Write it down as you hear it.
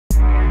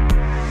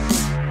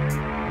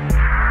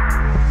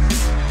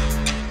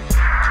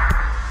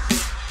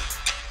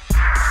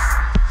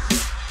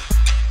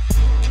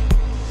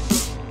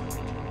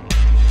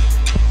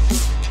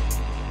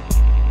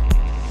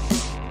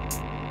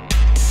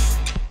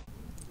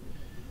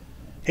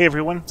Hey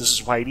everyone, this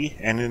is Whitey,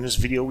 and in this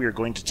video we are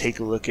going to take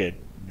a look at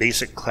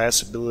basic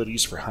class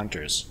abilities for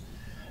hunters.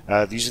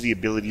 These are the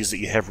abilities that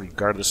you have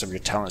regardless of your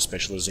talent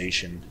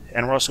specialization,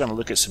 and we're also going to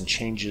look at some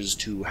changes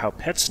to how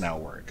pets now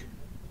work.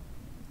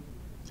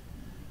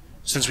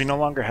 Since we no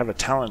longer have a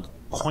talent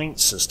point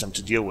system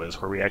to deal with,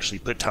 where we actually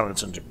put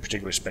talents into a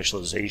particular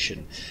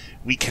specialization,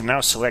 we can now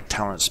select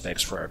talent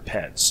specs for our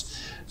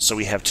pets. So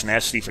we have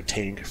tenacity for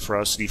tank,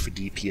 ferocity for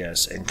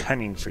DPS, and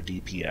cunning for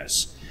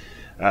DPS.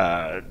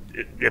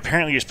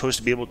 Apparently you're supposed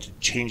to be able to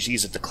change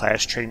these at the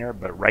class trainer,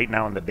 but right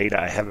now in the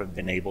beta I haven't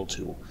been able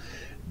to.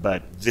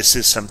 But this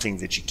is something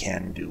that you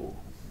can do.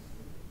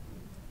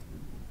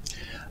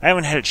 I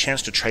haven't had a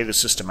chance to try the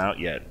system out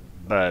yet,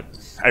 but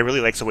I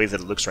really like the way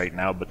that it looks right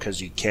now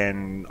because you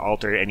can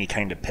alter any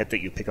kind of pet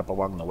that you pick up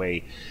along the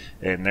way,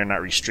 and they're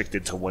not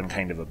restricted to one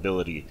kind of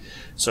ability.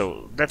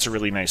 So that's a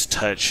really nice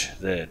touch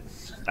that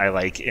I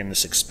like in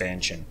this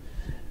expansion.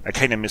 I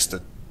kind of miss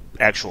the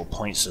actual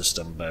point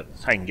system, but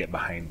I can get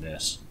behind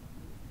this.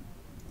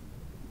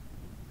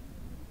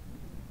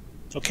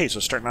 Okay, so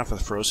starting off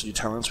with ferocity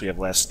talents, we have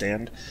Last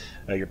Stand.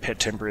 Your pet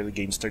temporarily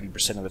gains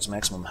 30% of its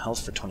maximum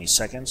health for 20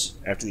 seconds.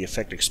 After the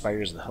effect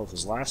expires, the health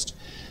is lost.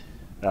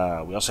 We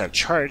also have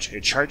Charge.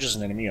 It charges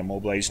an enemy,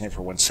 immobilizing it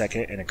for 1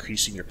 second and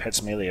increasing your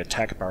pet's melee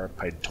attack power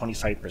by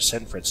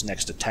 25% for its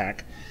next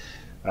attack.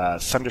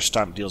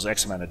 Thunderstomp deals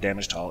X amount of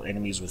damage to all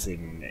enemies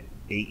within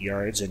 8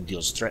 yards and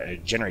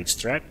generates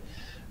threat.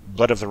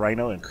 Blood of the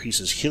Rhino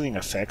increases healing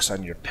effects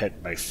on your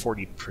pet by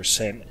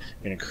 40%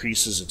 and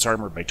increases its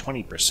armor by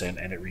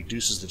 20%, and it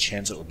reduces the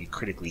chance it will be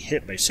critically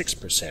hit by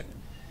 6%.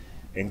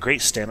 In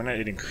Great Stamina,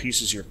 it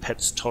increases your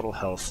pet's total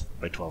health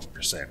by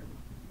 12%.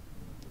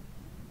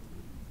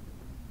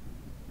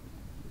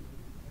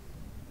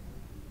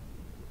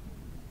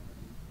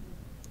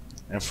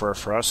 And for our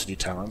ferocity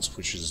talents,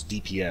 which is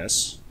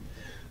DPS,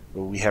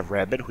 we have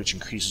Rabid, which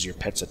increases your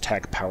pet's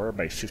attack power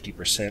by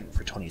 50%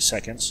 for 20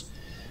 seconds.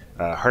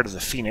 Heart of the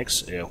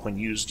Phoenix, when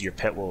used, your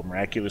pet will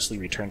miraculously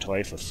return to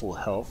life with full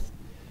health.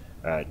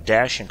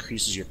 Dash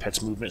increases your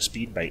pet's movement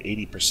speed by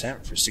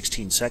 80% for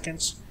 16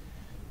 seconds.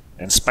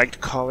 And Spiked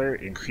Collar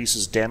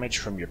increases damage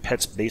from your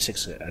pet's basic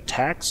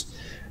attacks,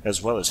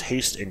 as well as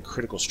haste and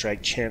critical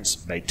strike chance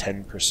by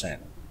 10%.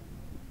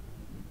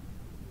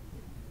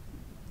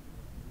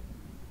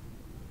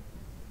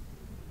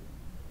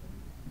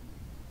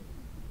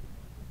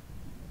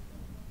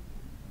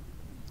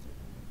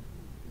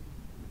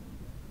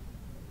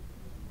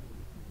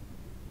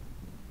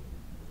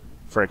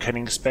 For our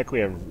cunning spec, we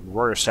have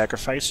Roar of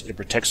Sacrifice. It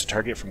protects the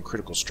target from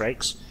critical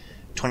strikes.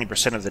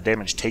 20% of the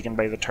damage taken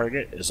by the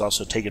target is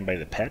also taken by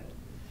the pet.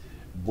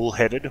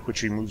 Bullheaded,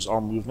 which removes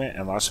all movement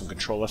and loss of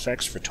control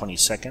effects for 20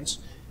 seconds,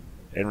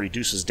 and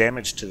reduces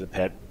damage to the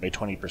pet by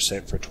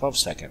 20% for 12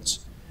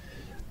 seconds.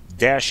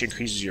 Dash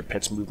increases your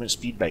pet's movement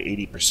speed by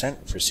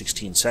 80% for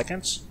 16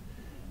 seconds.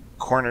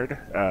 Cornered,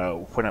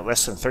 when at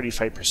less than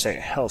 35%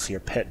 health, your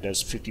pet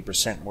does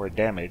 50% more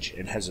damage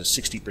and has a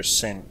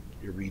 60%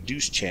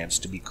 reduced chance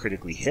to be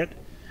critically hit.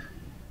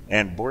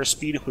 And Boar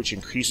Speed, which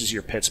increases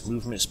your pet's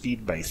movement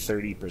speed by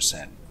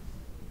 30%.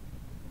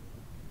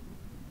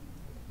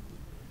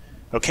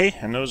 Okay,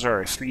 and those are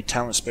our 3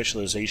 talent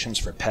specializations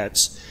for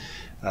pets.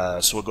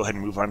 So we'll go ahead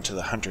and move on to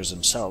the hunters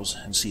themselves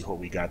and see what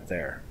we got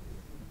there.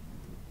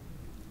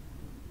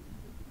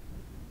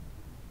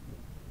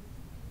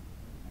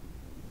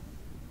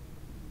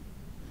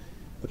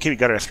 Okay, we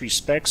got our 3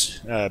 specs,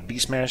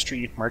 Beast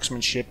Mastery,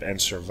 Marksmanship,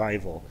 and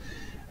Survival.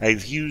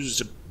 I've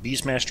used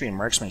Beast Mastery and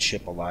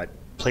Marksmanship a lot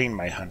playing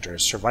my hunter.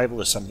 Survival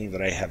is something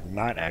that I have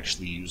not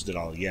actually used at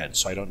all yet,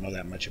 so I don't know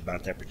that much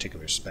about that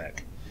particular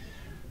spec.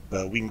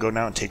 But we can go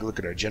now and take a look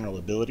at our general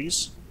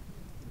abilities.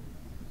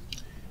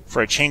 For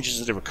our changes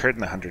that have occurred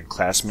in the Hunter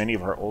class, many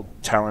of our old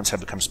talents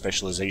have become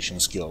specialization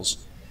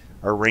skills.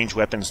 Our ranged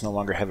weapons no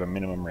longer have a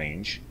minimum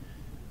range.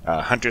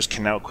 Hunters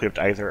can now equip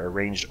either a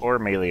ranged or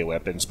melee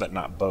weapons, but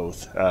not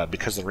both,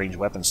 because the ranged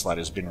weapon slot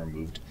has been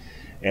removed.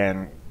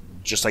 And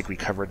just like we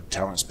covered,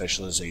 talent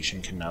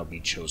specialization can now be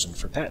chosen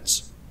for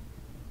pets.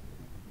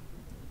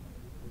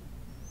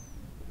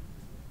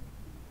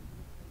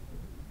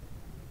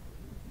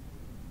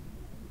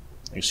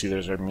 You see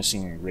there's our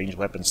missing ranged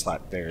weapon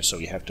slot there, so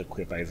we have to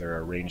equip either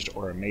a ranged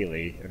or a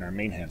melee in our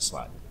main hand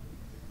slot.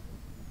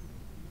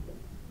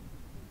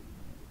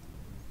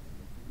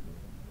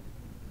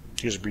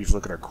 Here's a brief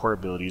look at our core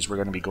abilities. We're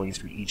going to be going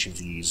through each of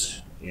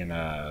these in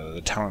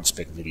the talent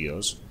spec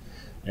videos.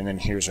 And then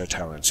here's our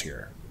talents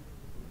here.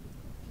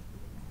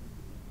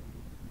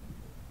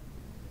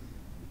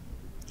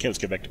 Okay, let's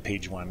get back to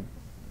page 1.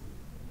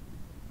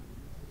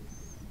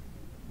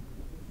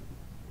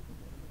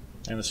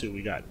 And let's see what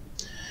we got.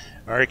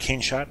 Our Arcane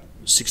Shot,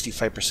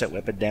 65%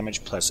 weapon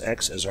damage plus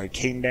X as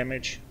arcane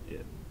damage.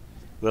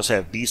 We also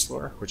have Beast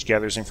Lore, which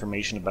gathers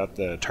information about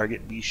the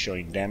target beast,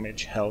 showing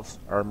damage, health,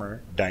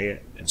 armor,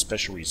 diet, and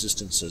special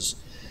resistances.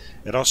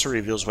 It also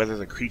reveals whether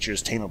the creature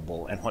is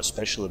tameable and what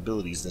special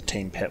abilities the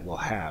tame pet will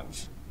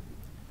have.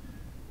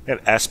 We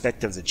have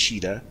Aspect of the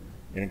Cheetah.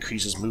 It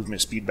increases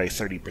movement speed by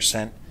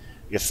 30%.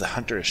 If the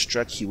hunter is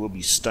struck, he will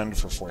be stunned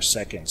for 4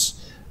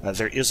 seconds.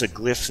 There is a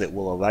glyph that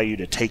will allow you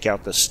to take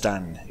out the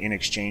stun in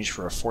exchange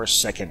for a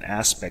 4-second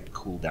aspect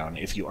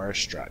cooldown if you are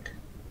struck.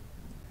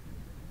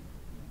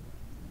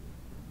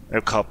 I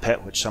have Call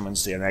Pet, which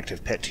summons the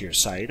inactive pet to your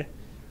side.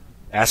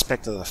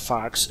 Aspect of the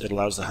Fox, it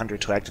allows the hunter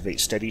to activate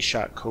Steady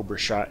Shot, Cobra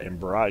Shot, and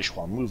Barrage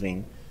while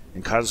moving,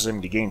 and causes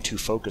him to gain 2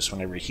 focus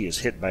whenever he is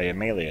hit by a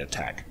melee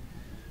attack.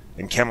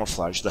 In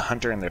Camouflage, the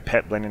hunter and their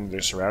pet blend into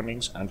their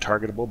surroundings,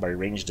 untargetable by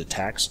ranged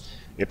attacks.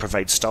 It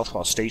provides stealth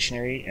while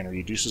stationary and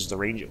reduces the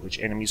range at which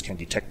enemies can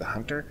detect the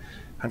hunter.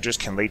 Hunters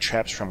can lay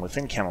traps from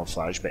within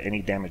camouflage, but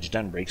any damage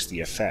done breaks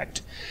the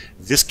effect.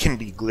 This can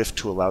be glyphed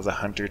to allow the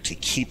hunter to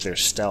keep their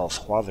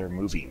stealth while they're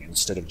moving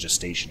instead of just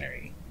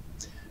stationary.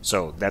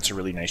 So that's a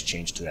really nice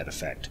change to that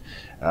effect.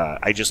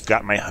 I just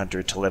got my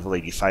hunter to level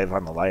 85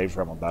 on the live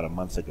realm about a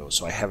month ago,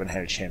 so I haven't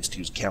had a chance to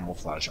use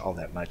camouflage all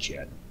that much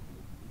yet.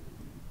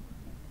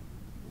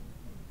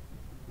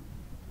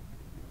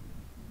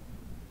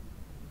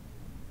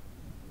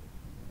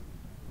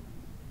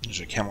 There's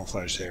a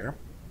camouflage there.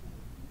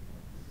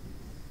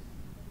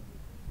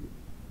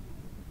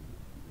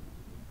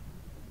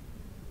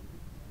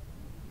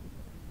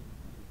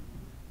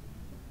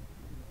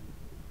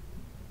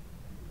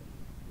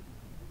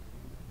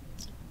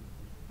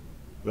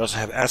 We also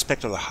have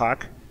Aspect of the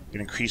Hawk. It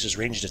increases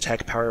ranged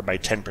attack power by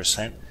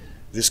 10%.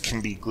 This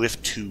can be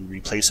glyphed to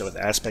replace it with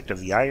Aspect of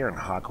the Iron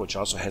Hawk, which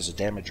also has a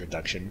damage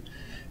reduction.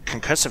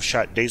 Concussive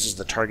Shot dazes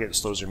the target and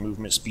slows their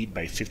movement speed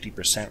by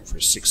 50% for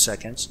 6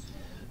 seconds.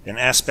 An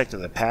Aspect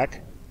of the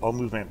Pack,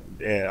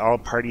 all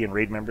party and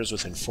raid members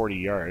within 40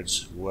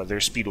 yards, well, their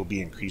speed will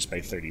be increased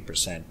by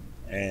 30%,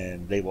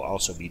 and they will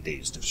also be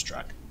dazed if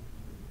struck.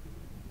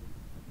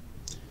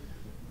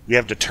 We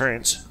have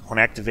Deterrence. When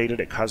activated,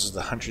 it causes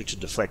the hunter to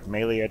deflect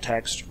melee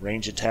attacks,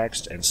 range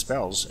attacks, and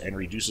spells, and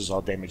reduces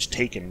all damage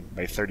taken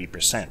by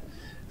 30%.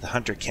 The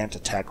hunter can't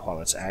attack while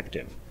it's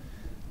active.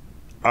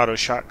 Auto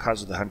Shot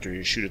causes the hunter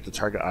to shoot at the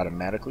target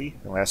automatically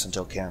and lasts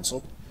until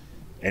cancelled.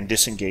 And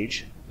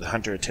Disengage. The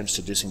hunter attempts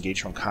to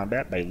disengage from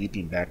combat by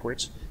leaping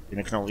backwards, and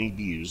it can only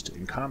be used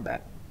in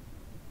combat.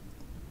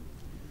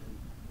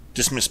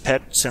 Dismiss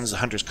Pet sends the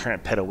hunter's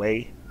current pet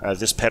away.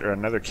 This pet or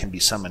another can be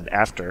summoned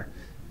after.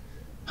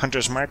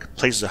 Hunter's Mark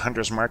places a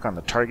Hunter's Mark on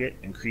the target,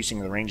 increasing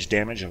the range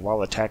damage of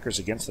all attackers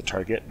against the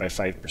target by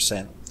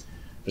 5%.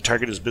 The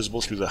target is visible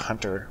through the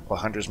hunter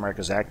while Hunter's Mark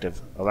is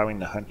active, allowing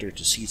the hunter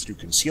to see through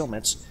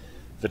concealments.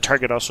 The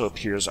target also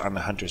appears on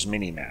the hunter's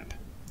mini-map.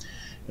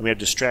 And we have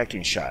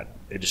Distracting Shot.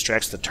 It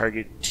distracts the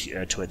target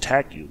to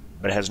attack you,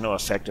 but has no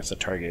effect if the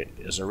target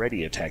is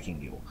already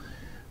attacking you.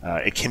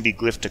 It can be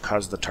glyphed to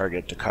cause the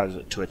target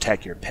to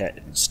attack your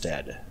pet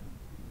instead.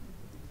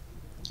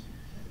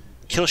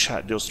 Kill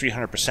Shot deals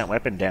 300%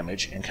 weapon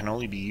damage and can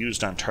only be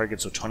used on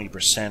targets with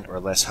 20% or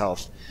less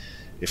health.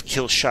 If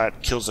Kill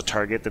Shot kills the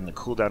target, then the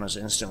cooldown is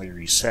instantly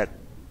reset,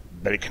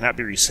 but it cannot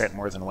be reset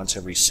more than once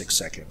every 6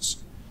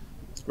 seconds.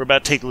 We're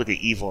about to take a look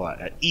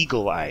at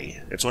Eagle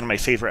Eye. It's one of my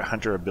favorite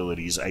hunter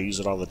abilities. I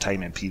use it all the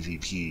time in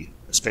PvP,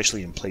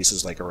 especially in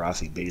places like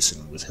Arathi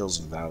Basin with hills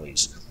and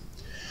valleys.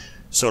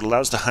 So it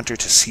allows the hunter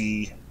to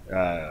see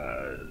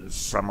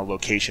from a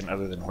location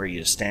other than where he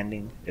is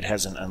standing. It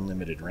has an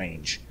unlimited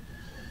range.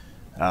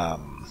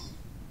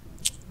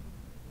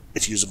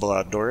 It's usable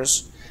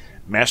outdoors.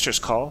 Master's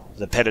Call.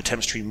 The pet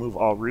attempts to remove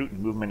all root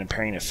and movement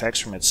impairing effects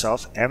from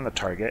itself and the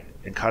target,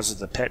 and causes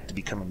the pet to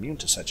become immune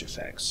to such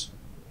effects.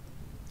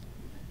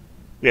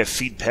 We have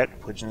Feed Pet,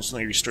 which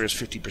instantly restores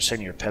 50%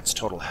 of your pet's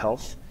total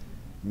health.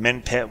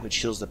 Mend Pet, which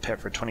heals the pet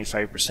for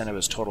 25% of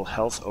his total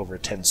health over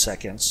 10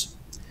 seconds.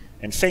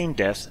 And Feign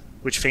Death,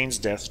 which feigns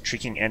death,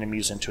 tricking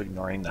enemies into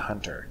ignoring the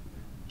hunter.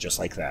 Just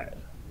like that.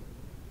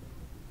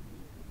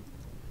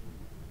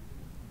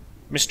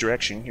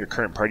 Misdirection. Your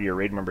current party or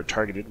raid member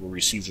targeted will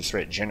receive the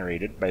threat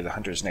generated by the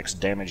hunter's next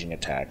damaging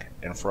attack,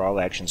 and for all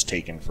actions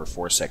taken for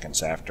 4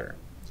 seconds after.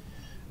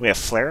 We have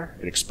Flare.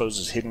 It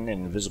exposes hidden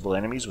and invisible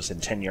enemies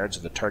within 10 yards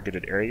of the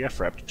targeted area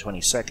for up to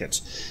 20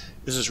 seconds.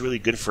 This is really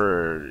good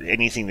for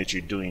anything that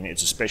you're doing.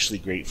 It's especially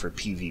great for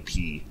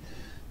PvP.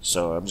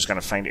 So I'm just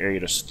going to find an area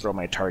to throw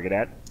my target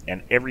at,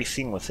 and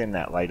everything within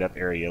that light up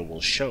area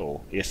will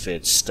show if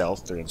it's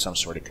stealthed or in some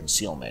sort of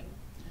concealment.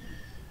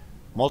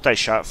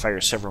 Multi-Shot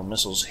fires several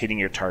missiles, hitting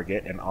your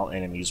target and all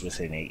enemies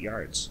within 8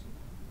 yards.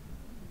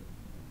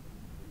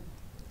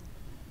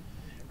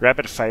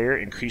 Rapid Fire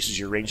increases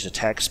your ranged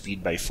attack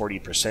speed by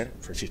 40%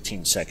 for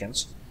 15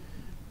 seconds.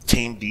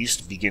 Tame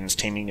Beast begins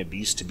taming a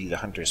beast to be the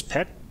hunter's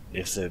pet.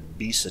 If the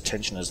beast's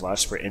attention is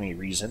lost for any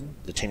reason,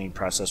 the taming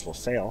process will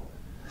fail.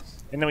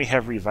 And then we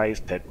have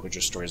Revive Pet, which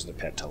restores the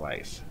pet to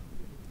life.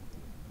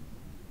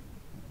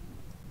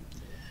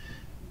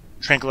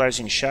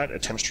 Tranquilizing Shot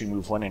attempts to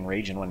remove one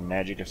enrage and one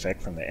magic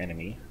effect from the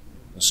enemy.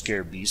 The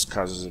Scare Beast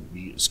scares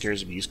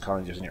a beast,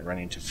 causing it run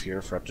into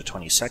fear for up to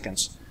 20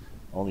 seconds.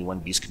 Only one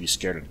beast can be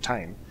scared at a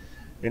time.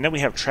 And then we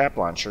have Trap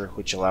Launcher,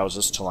 which allows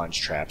us to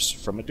launch traps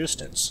from a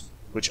distance,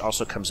 which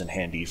also comes in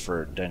handy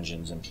for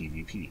dungeons and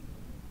PvP.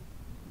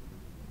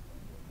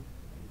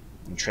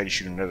 and tried to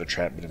shoot another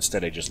trap, but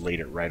instead I just laid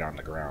it right on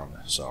the ground.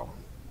 So,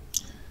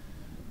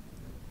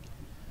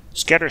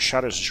 Scatter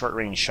Shot is a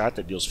short-range shot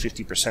that deals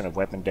 50% of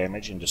weapon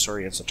damage and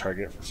disorients the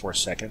target for 4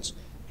 seconds.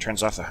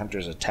 Turns off the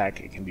hunter's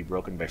attack. It can be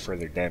broken by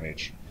further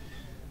damage.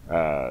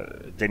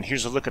 Then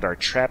here's a look at our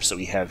traps that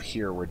we have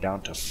here. We're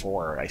down to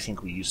 4. I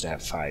think we used to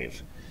have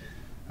 5.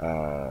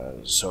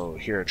 So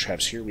here are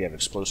traps here. We have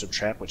Explosive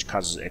Trap, which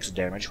causes X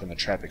damage when the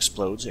trap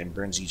explodes and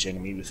burns each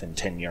enemy within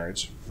 10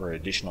 yards for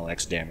additional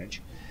X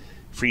damage.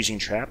 Freezing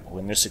Trap,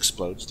 when this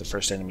explodes, the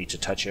first enemy to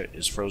touch it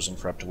is frozen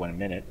for up to 1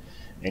 minute.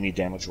 Any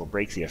damage will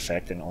break the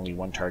effect, and only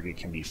one target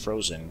can be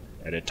frozen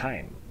at a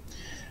time.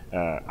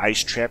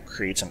 Ice Trap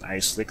creates an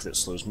ice slick that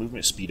slows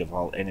movement speed of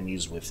all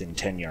enemies within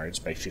 10 yards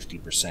by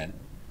 50%.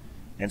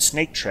 And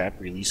Snake Trap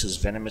releases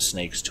venomous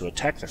snakes to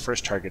attack the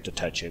first target to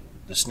touch it.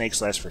 The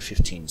snakes last for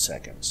 15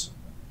 seconds.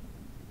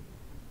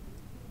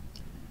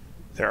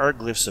 There are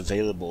glyphs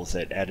available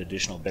that add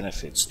additional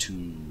benefits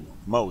to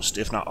most,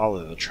 if not all,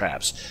 of the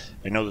traps.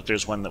 I know that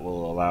there's one that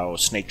will allow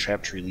Snake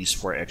Trap to release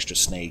 4 extra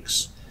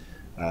snakes,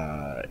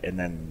 and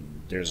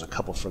then there's a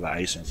couple for the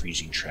ice and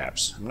freezing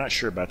traps. I'm not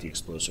sure about the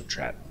Explosive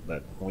Trap,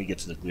 but when we get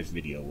to the glyph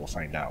video, we'll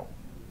find out.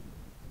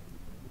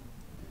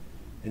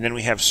 And then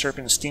we have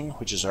Serpent Sting,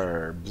 which is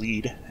our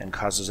bleed and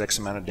causes X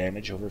amount of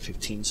damage over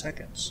 15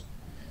 seconds.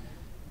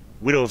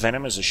 Widow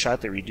Venom is a shot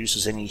that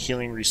reduces any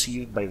healing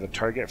received by the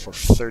target for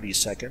 30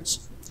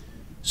 seconds.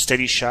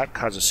 Steady Shot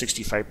causes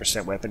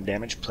 65% weapon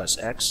damage plus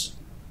X.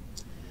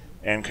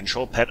 And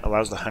Control Pet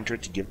allows the hunter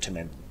to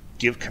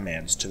give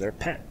commands to their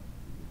pet.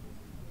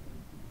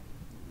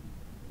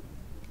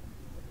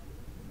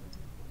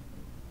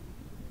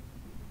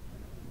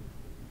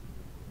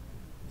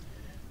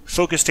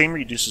 Focused Aim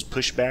reduces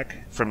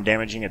pushback from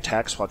damaging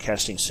attacks while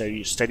casting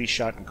Steady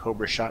Shot and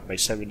Cobra Shot by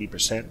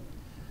 70%.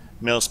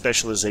 Male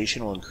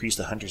Specialization will increase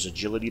the hunter's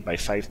agility by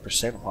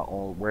 5%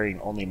 while wearing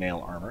only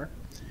male armor.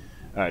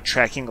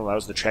 Tracking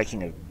allows the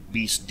tracking of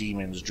beasts,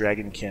 demons,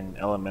 dragonkin,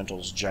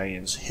 elementals,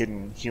 giants,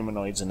 hidden,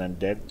 humanoids, and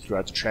undead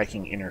throughout the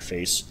tracking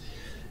interface.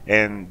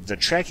 And the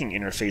tracking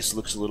interface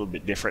looks a little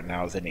bit different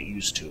now than it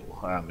used to.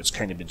 It's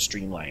kind of been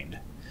streamlined.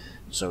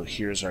 So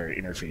here's our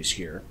interface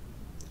here.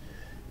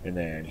 And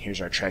then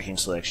here's our tracking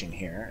selection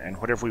here. And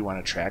whatever we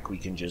want to track, we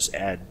can just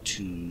add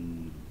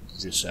to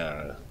this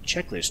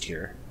checklist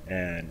here,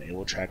 and it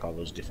will track all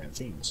those different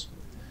things.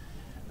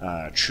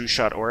 True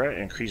Shot Aura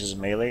increases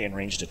melee and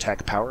ranged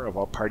attack power of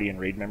all party and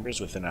raid members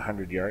within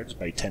 100 yards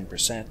by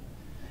 10%.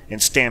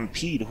 And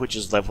Stampede, which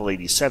is level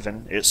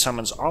 87, it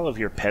summons all of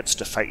your pets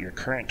to fight your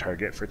current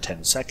target for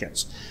 10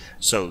 seconds.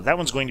 So that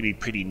one's going to be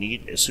pretty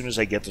neat. As soon as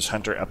I get this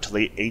hunter up to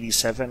late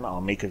 87,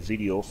 I'll make a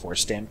video for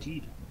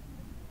Stampede.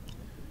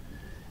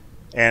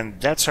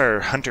 And that's our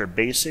hunter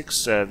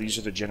basics. These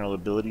are the general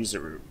abilities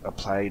that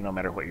apply no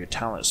matter what your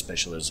talent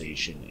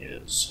specialization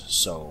is.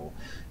 So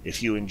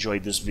if you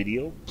enjoyed this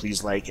video,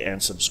 please like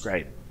and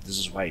subscribe. This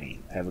is Whitey.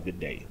 Have a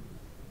good day.